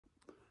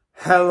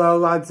Hello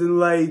lads and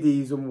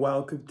ladies, and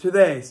welcome to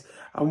this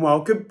and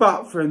welcome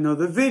back for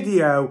another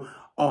video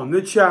on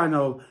the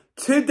channel.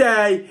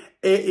 Today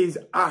it is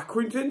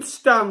Accrington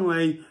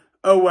Stanley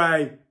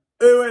away.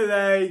 Who are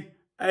they?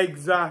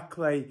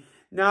 Exactly.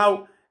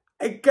 Now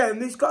again,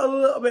 this got a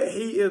little bit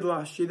heated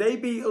last year. They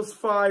beat us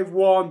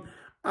 5-1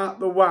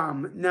 at the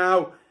Wham.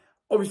 Now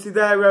obviously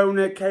their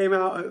owner came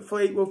out at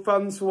Fleetwood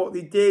fans for what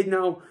they did.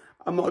 Now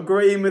I'm not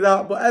agreeing with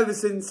that, but ever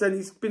since then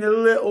it's been a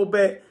little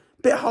bit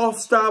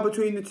hostile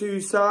between the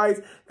two sides.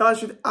 That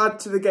should add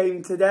to the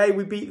game today.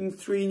 We beat them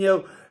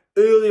 3-0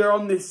 earlier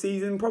on this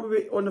season.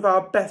 Probably one of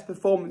our best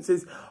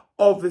performances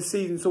of the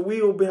season. So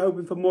we will be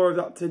hoping for more of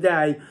that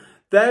today.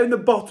 They're in the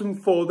bottom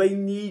four. They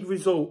need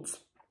results.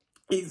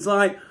 It's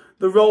like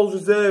the Rolls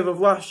Reserve of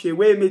last year.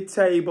 We're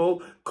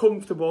mid-table,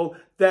 comfortable.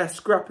 They're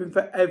scrapping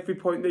for every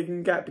point they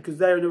can get because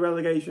they're in a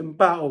relegation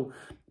battle.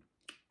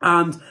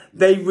 And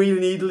they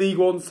really need League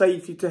One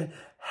safety to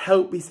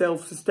help be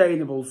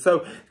self-sustainable.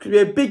 So it's going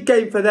to be a big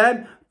game for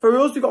them. For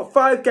us, we've got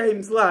 5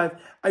 games left,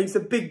 and it's a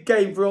big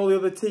game for all the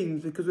other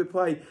teams because we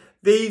play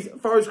these.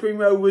 Forest Green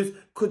Rovers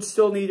could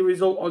still need a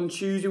result on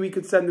Tuesday. We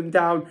could send them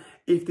down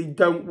if they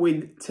don't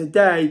win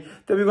today.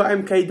 Then we've got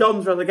MK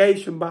Dons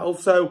relegation battle.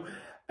 So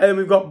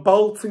we've got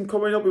Bolton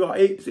coming up. We've got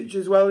Ipswich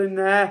as well in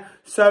there.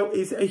 So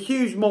it's a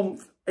huge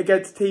month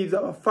against teams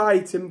that are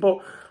fighting, but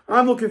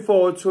I'm looking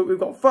forward to it. We've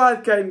got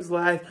 5 games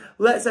left.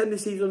 Let's end the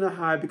season on a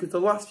high because the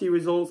last few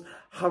results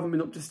haven't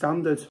been up to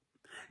standard.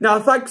 Now,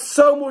 thanks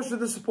so much for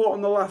the support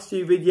on the last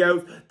few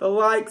videos. The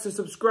likes, the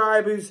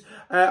subscribers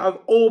have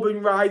all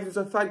been rising,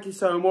 so thank you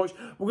so much.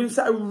 We're going to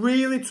set a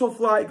really tough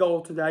like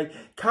goal today.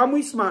 Can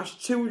we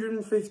smash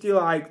 250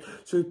 likes?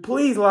 So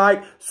please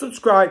like,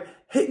 subscribe,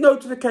 hit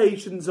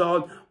notifications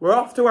on. We're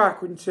off to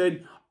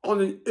Accrington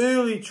on an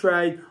early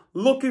train.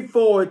 Looking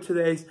forward to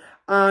this.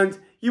 And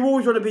you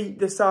always want to beat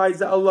the sides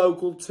that are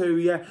local to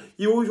you.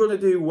 You always want to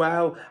do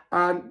well.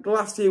 And the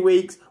last few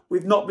weeks,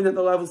 we've not been at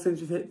the level since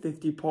we've hit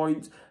 50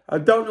 points. I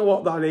don't know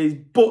what that is.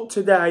 But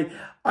today,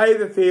 I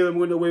have a feeling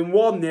we're going to win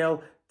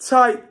 1-0.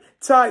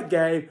 Tight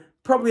game.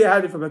 Probably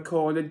headed from a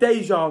corner.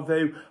 Deja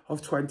vu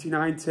of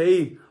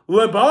 2019.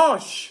 Le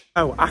Bosch!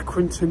 Oh,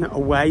 Accrington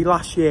away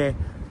last year.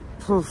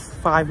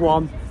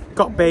 5-1.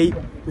 Got beat.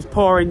 Was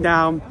pouring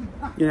down.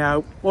 You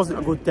know, wasn't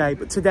a good day.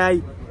 But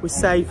today, we're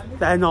safe.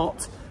 They're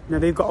not. You know,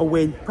 they've got a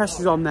win.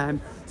 Pressure's on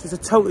them. So it's a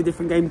totally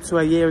different game to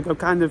a year ago.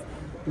 Kind of,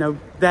 you know,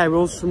 they're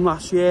us from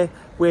last year.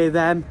 We're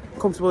them.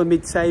 Comfortable in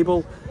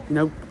mid-table. You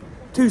know,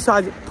 two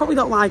sides probably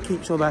don't like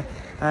each other.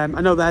 I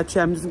know their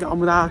chairman doesn't get on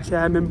with our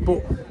chairman.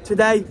 But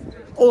today,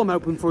 all I'm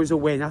hoping for is a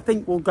win. I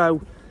think we'll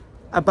go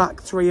a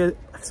back three,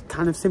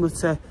 kind of similar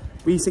to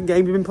recent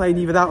games. We've been playing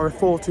either that or a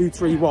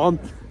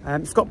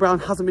 4-2-3-1. Scott Brown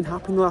hasn't been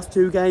happy in the last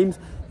 2 games.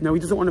 You know,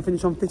 he doesn't want to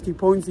finish on 50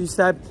 points, he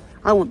said.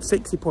 I want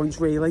 60 points,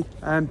 really,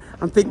 and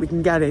think we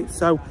can get it.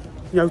 So,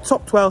 you know,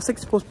 top 12,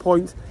 60+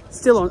 points,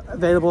 still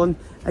available. And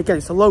again,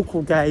 it's a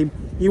local game.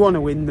 You want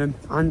to win them.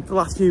 And the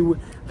last few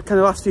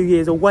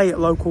years away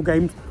at local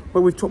games,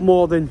 where we've took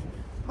more than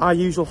our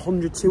usual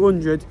 100,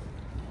 200,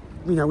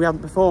 you know, we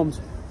haven't performed.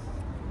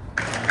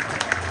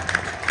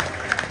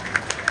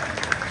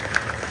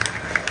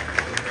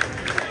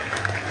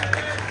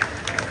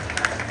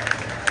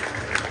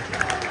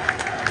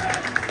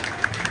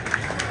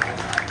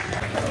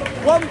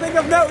 One thing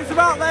I've noticed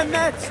about them,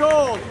 they're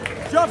tall.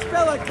 Josh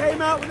Villa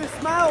came out with a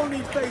smile on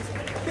his face,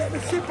 bit of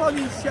a chip on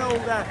his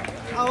shoulder.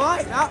 I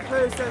like that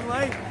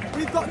personally.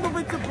 We've got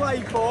nothing to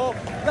play for.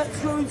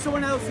 Let's ruin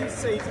someone else's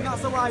season.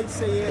 That's how I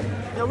see it.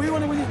 You know, we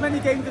want to win as many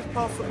games as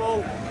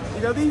possible.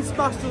 You know, these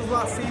smashed us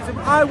last season.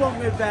 I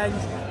want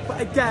revenge. But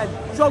again,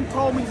 John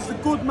Coleman is a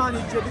good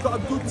manager. They've got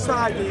a good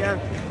side here.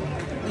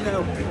 You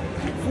know,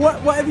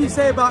 whatever you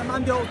say about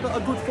Mandy Holt's got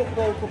a good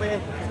football club here.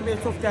 It's going to be a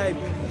tough game.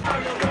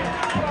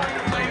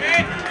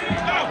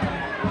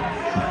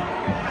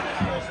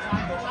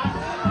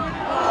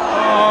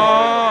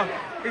 Oh,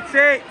 it's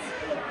it.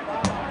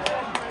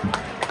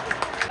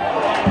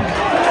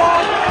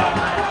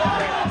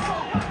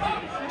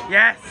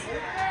 Yes.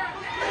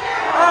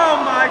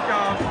 Oh my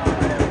God.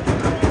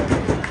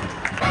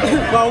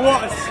 Well,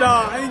 what a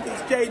start. I think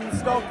it's Jaden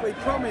Stockley.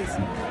 Promise.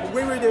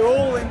 We were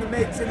all in the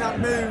mix in that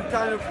move,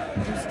 kind of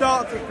from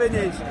start to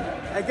finish.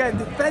 Again,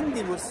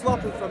 defending was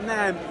sloppy from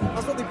them.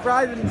 That's what they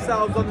prided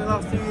themselves on the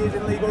last few years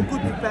in the league. Well,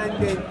 good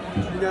defending,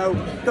 you know,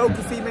 don't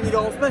concede many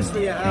goals,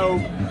 especially at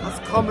home. That's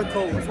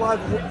comical.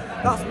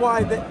 That's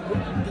why they,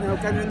 you know,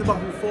 kind of in the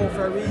bottom 4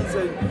 for a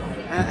reason.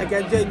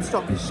 Again, Jaden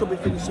Stockley should be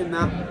finishing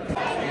that.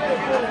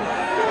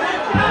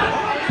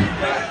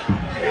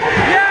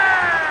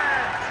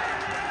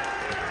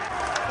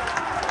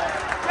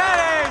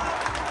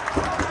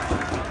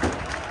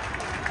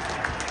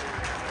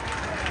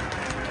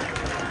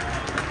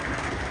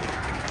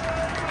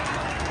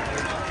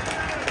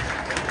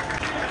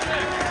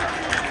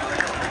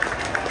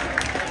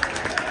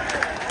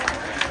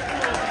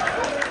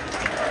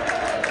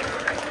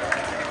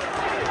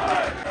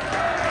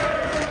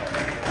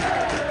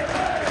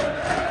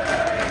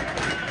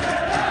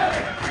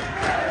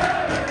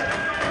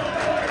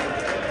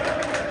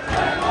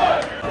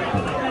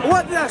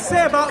 did I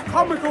say about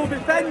comical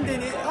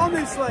defending? It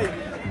honestly,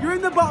 you're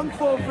in the bottom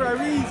four for a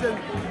reason.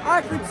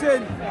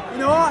 Accrington, you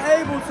know, aren't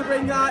able to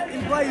bring out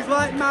in players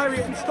like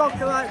Marriott and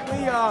Stocker like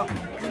we are.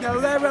 You know,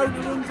 their owner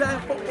runs their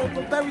football,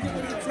 but very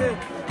different to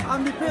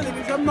Andy Pilling,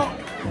 which I'm not,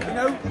 you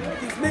know,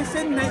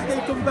 dismissing.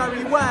 They've done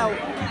very well.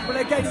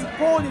 But again, it's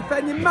poor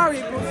defending.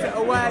 Marriott puts it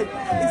away.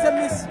 It's a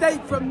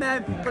mistake from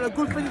them, but a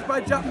good finish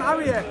by Jack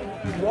Marriott.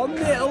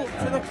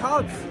 1-0 to the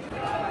Cods.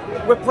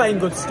 We're playing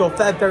good stuff.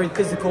 They're very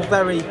physical,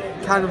 very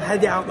kind of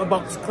head it out the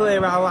box,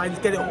 clear our lines,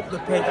 get it up the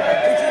pitch,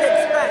 which you'd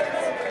expect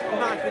from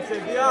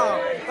Accrington. They are.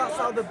 That's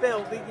how they're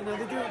built. They, you know,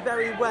 they do it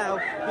very well.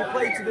 They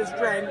play to their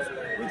strengths.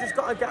 We just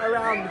got to get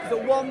around because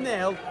at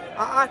 1-0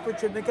 at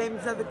Accrington, the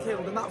game's never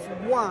killed, and that's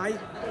why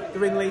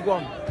they're in League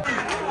One.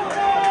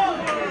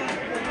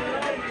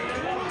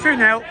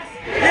 2-0.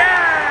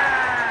 Yeah!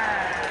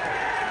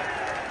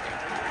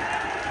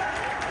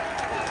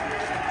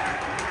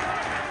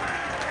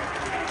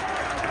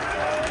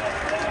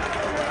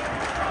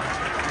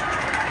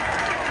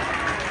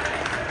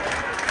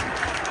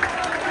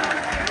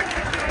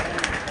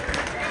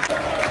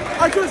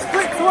 I just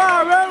flicked to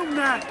our own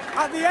there.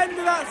 At the end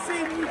of that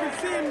scene, you can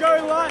see him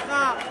going like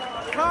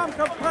that. Calm,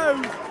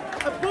 composed.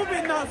 Above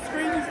in that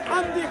screen is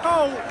Andy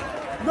Holt.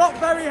 Not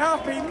very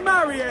happy.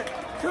 Marriott,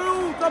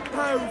 cool,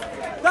 composed.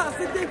 That's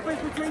the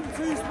difference between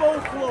two small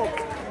clubs.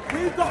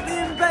 We've got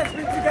the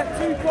investment to get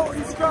two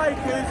quality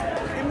strikers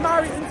in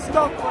Marriott and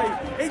Stockley.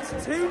 It's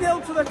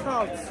 2-0 to the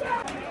Cods.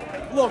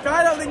 Look,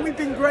 I don't think we've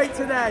been great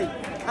today.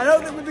 I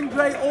don't think we've been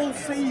great all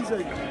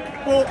season.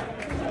 But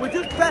we're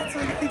just better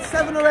than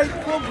 7 or 8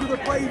 clubs with the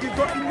players we've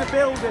got in the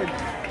building.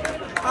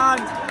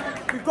 And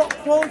we've got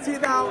quality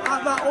now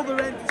at that other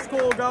end to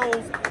score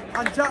goals.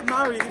 And Jack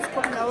Marriott is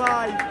coming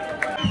alive.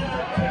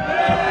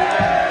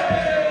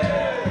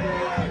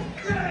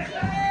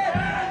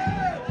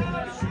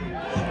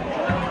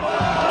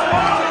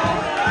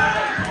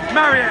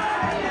 Marriott,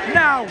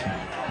 now!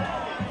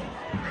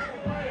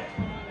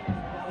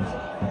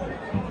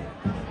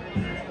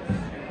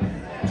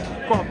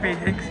 What a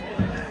Phoenix.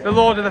 The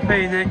Lord of the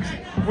Phoenix.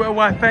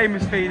 We're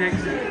famous Phoenix.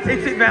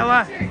 Hits it,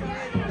 Bella.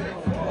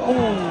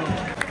 Ooh.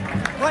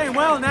 Playing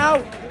well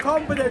now.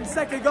 Confidence.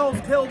 Second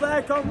goal's killed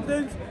their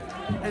confidence.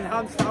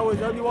 Enhanced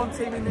Towers. Only one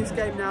team in this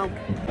game now.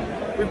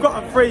 We've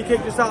got a free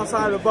kick just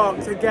outside the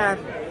box. Again,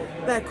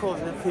 they're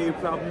causing a few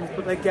problems,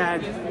 but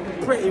again,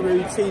 pretty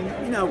routine.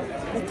 You know,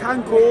 they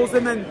can cause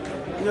them, and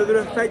you know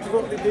they're effective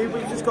what they do,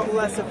 but it's just got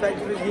less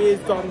effective as years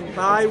gone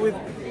by with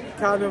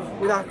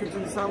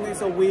Accrington Stanley.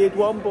 It's a weird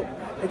one, but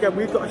again,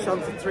 we've got a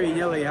chance at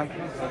 3-0 here.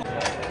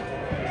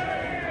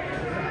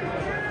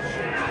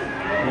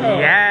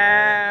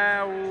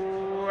 Yeah!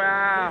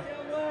 Wow.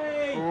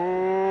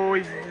 Oh,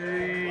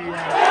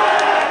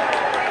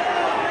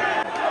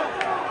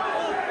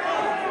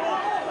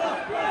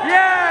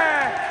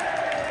 yeah!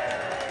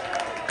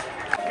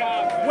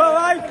 Well,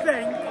 I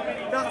think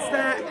that's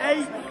their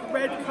 8th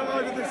red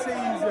card of the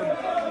season.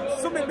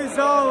 Something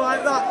bizarre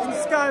like that in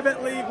Sky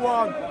Bet League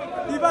One.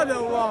 You've had a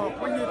lot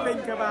when you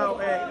think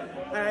about it.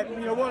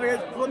 You know, one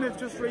against Plymouth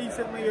just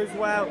recently as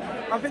well.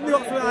 I think they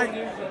got to like,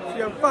 you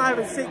know, 5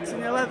 or 6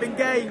 in 11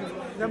 games.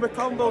 Then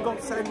McConville got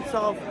sent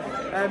off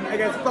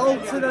against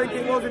Bolton, I think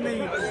it was in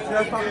the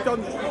Pat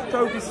John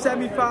Trophy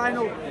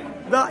semi-final.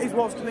 That is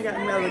what's going to get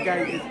them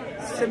relegated.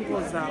 Simple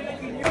as that.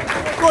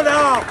 Good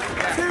half.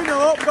 2-0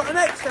 up. Got an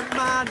excellent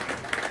man.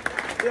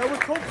 You know, we're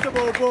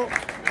comfortable,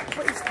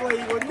 but it's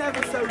Fleetwood.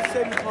 Never so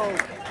simple.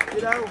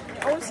 You know,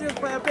 I want to see us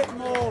play a bit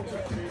more,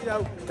 you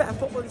know, better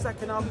football in the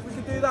second half. If we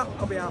can do that,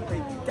 I'll be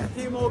happy. Get a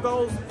few more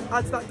goals,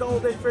 add to that goal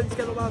difference,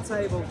 get up that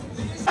table.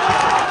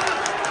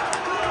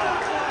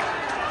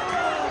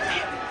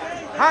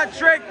 Hat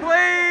trick,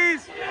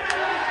 please!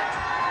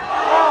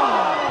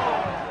 Oh.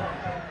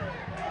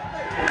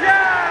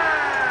 Yeah!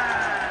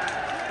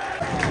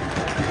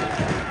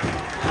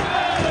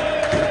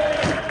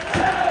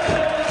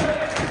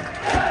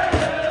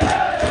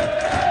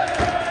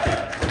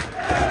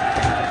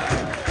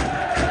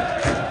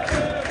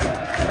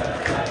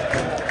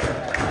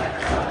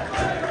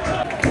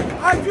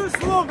 I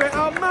just love it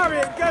how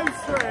Marriott goes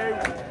through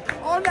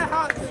on a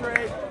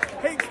hat-trick,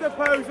 hits the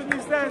post and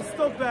he's there,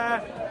 stood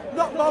there,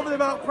 not bothered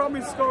about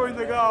Promise scoring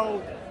the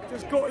goal,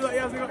 just gutted that he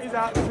hasn't got his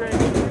hat-trick.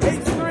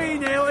 It's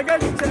 3-0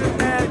 against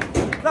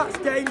Tennant. That's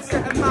game,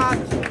 set and match.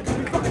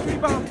 We've got to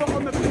keep our foot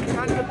on the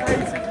kind of the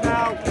paces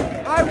now.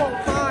 I want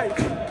 5.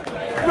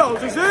 Well,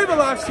 Zazuma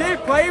last year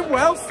playing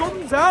well,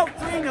 sun's out,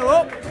 3-0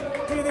 up.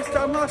 This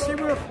time last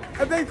year,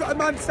 they've got a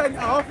man sent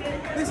off.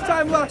 This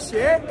time last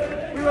year,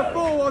 we were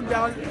 4-1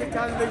 down at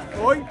kind of this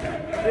point,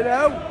 you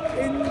know,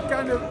 in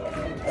kind of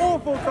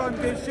awful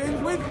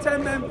conditions with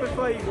 10 men for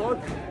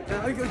Fleetwood. And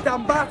I think it was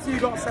Dan Batty who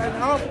got sent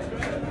off.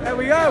 There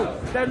we go.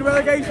 Then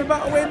relegation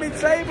battle win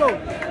mid-table.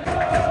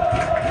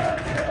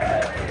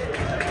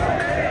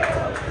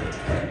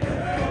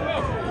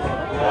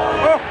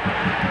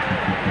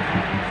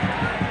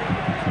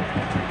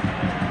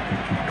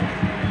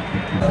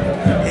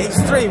 It's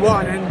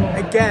 3-1, and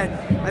again,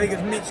 I think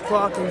it's Mitch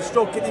Clark who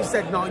struck it.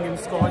 Instead Nottingham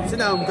scored. It's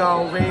an own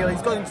goal really.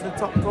 He's got into the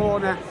top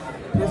corner.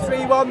 The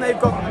 3-1, they've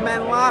got a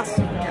man less,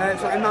 and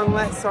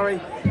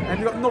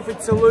they've got nothing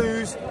to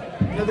lose.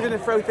 You know, they're going to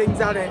throw things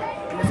at it.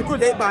 It's a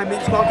good hit by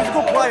Mitch Clark. He's a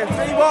good player.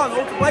 3-1,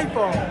 all to play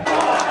for.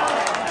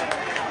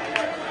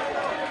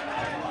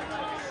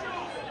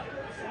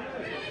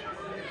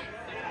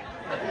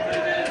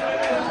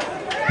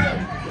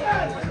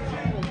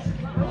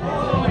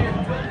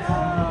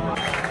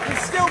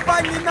 He's still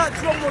banging that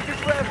drum looking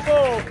for a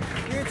ball.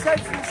 The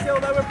intensity still,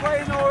 they were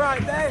playing all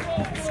right there,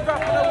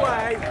 scrapping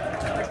away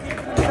and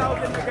keeping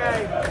themselves in the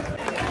game.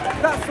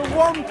 That's the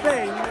one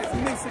thing that's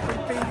missing from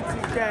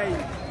Phoenix's game.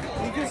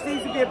 He just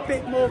needs to be a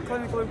bit more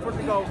clinical in front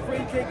of goal.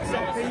 Free kicks,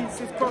 set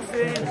pieces, crossing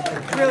in,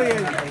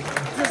 brilliant.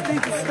 Just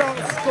need to start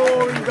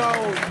scoring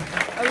goals.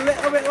 A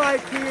little bit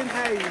like Ian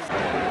Hayes.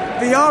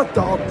 They are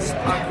dogs,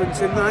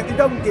 Accrington, like they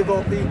don't give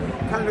up. They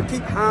kind of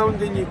keep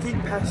hounding you, keep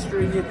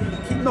pestering you,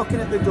 keep knocking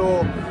at the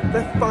door.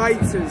 They're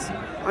fighters.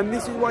 And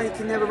this is why you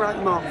can never write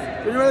them off.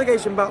 In a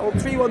relegation battle,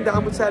 3-1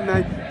 down with 10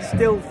 men,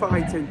 still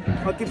fighting.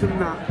 I'll give them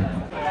that.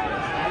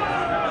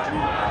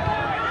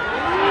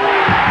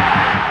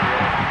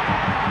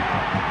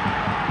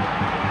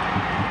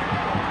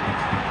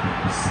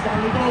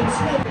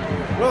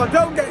 Well, I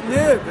don't get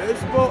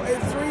nervous, but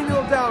it's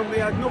 3-0 down, they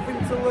had nothing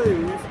to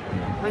lose.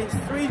 And it's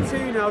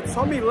 3-2 now.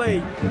 Tommy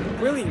Lee,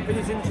 brilliant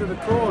finish into the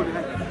corner.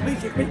 At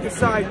least you picked the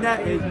side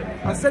netting.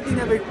 I said he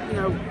never, you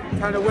know,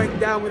 kind of went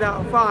down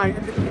without a fight.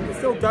 And they're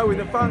still going,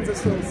 the fans are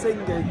still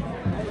singing.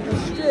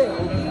 There's still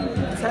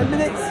 10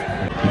 minutes.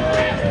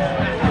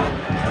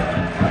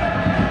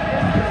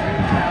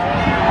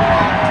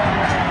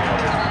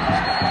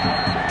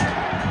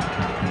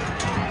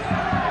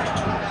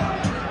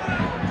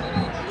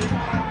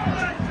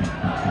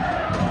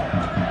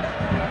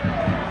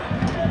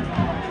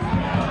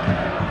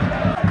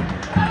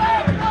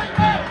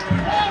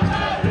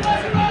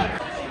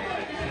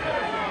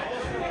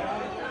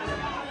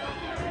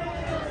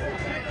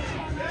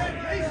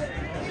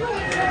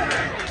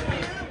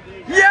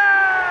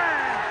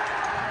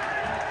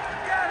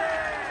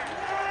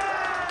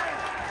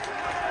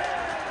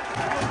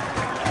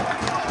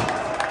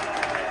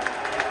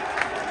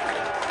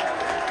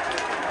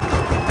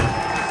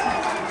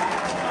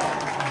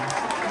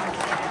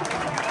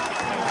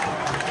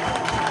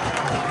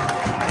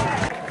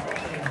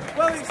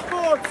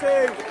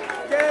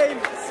 Game,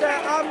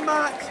 set and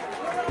match.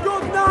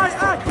 Good night,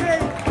 Aki!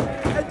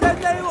 And then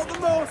they look the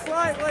most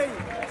likely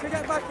to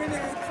get back in it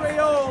at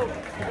 3-all.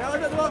 I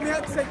don't know what my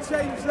accent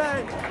changed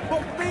then.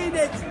 But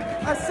Phoenix,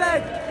 I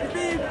said, if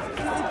he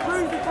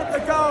improves in front of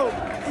the goal,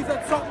 he's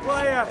a top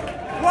player.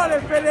 What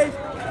a finish.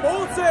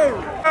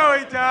 4-2.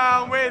 Going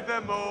down with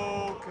the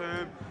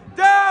Morecambe.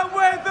 Down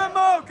with the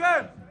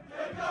Morecambe.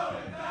 They're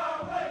going down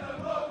with the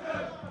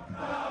Morecambe.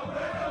 Down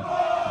with the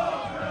Morecambe.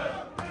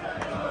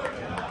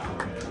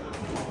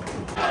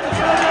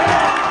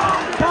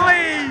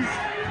 Please!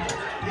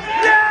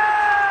 Yeah!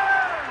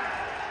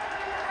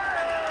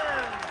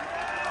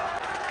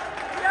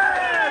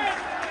 Yes!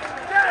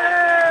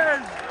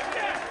 Yes!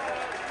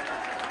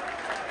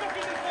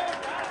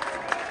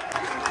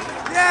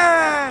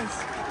 Yes!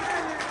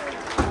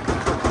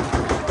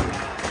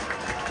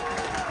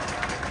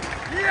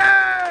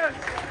 Yes!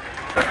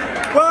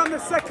 Well, I'm the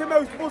second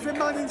most buzzing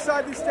man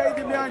inside the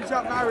stadium behind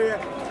Jack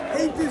Marriott.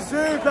 He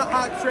deserved that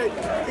hat-trick.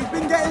 He's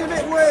been getting a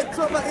bit worked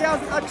up that he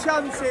hasn't had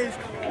chances.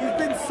 He's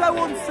been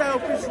so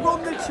unselfish,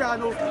 run the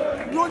channel,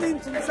 run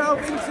himself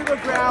into the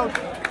ground.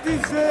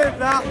 Deserved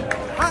that.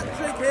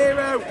 Hat-trick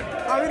hero.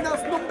 I think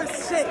that's number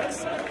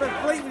 6 for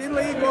Fleetwood in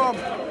League One.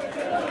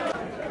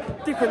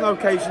 Different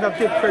location of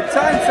different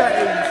time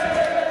settings.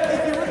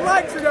 If you would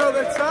like to know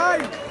the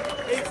time,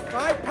 it's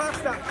 5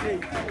 past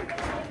actually.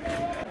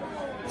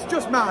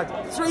 Just mad.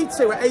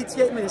 3-2 at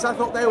 88 minutes. I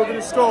thought they were going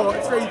to score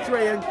at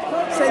 3-3 and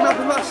same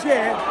happened last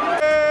year.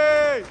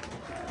 Hey!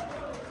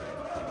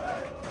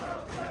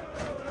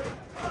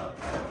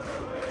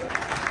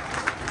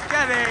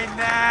 Get in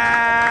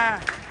there!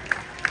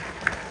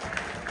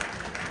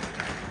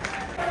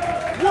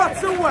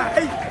 What a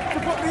way to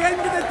put the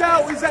end of the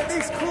doubt is at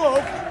this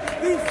club.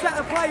 These set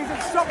of players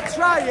have stopped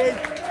trying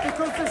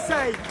because they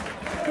say,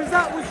 because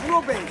that was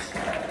rubbish.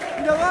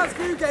 You know, the last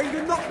few games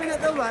have not been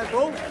at the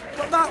level,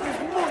 but that was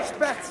much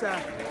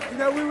better. You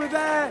know, we were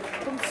there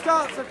from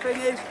start to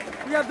finish.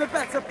 We had the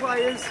better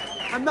players,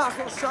 and that's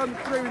what shone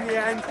through in the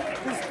end.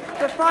 Because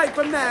the fight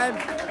from them,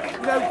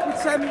 you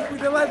know,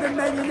 with 11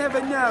 men, you never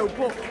know.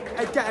 But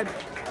again,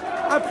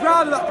 I'm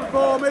proud of that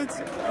performance.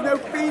 You know,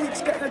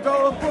 Phoenix getting a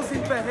goal and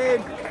buzzing for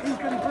him. He's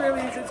been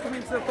brilliant since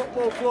coming to the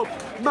football club.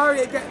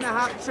 Marriott getting a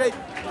hat-trick.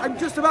 And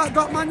just about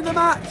got man of the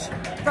match.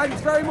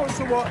 Thanks very much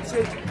for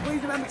watching.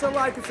 Please remember to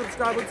like and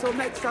subscribe. Until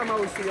next time, I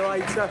will see you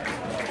later.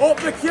 Up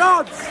the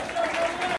Kyods!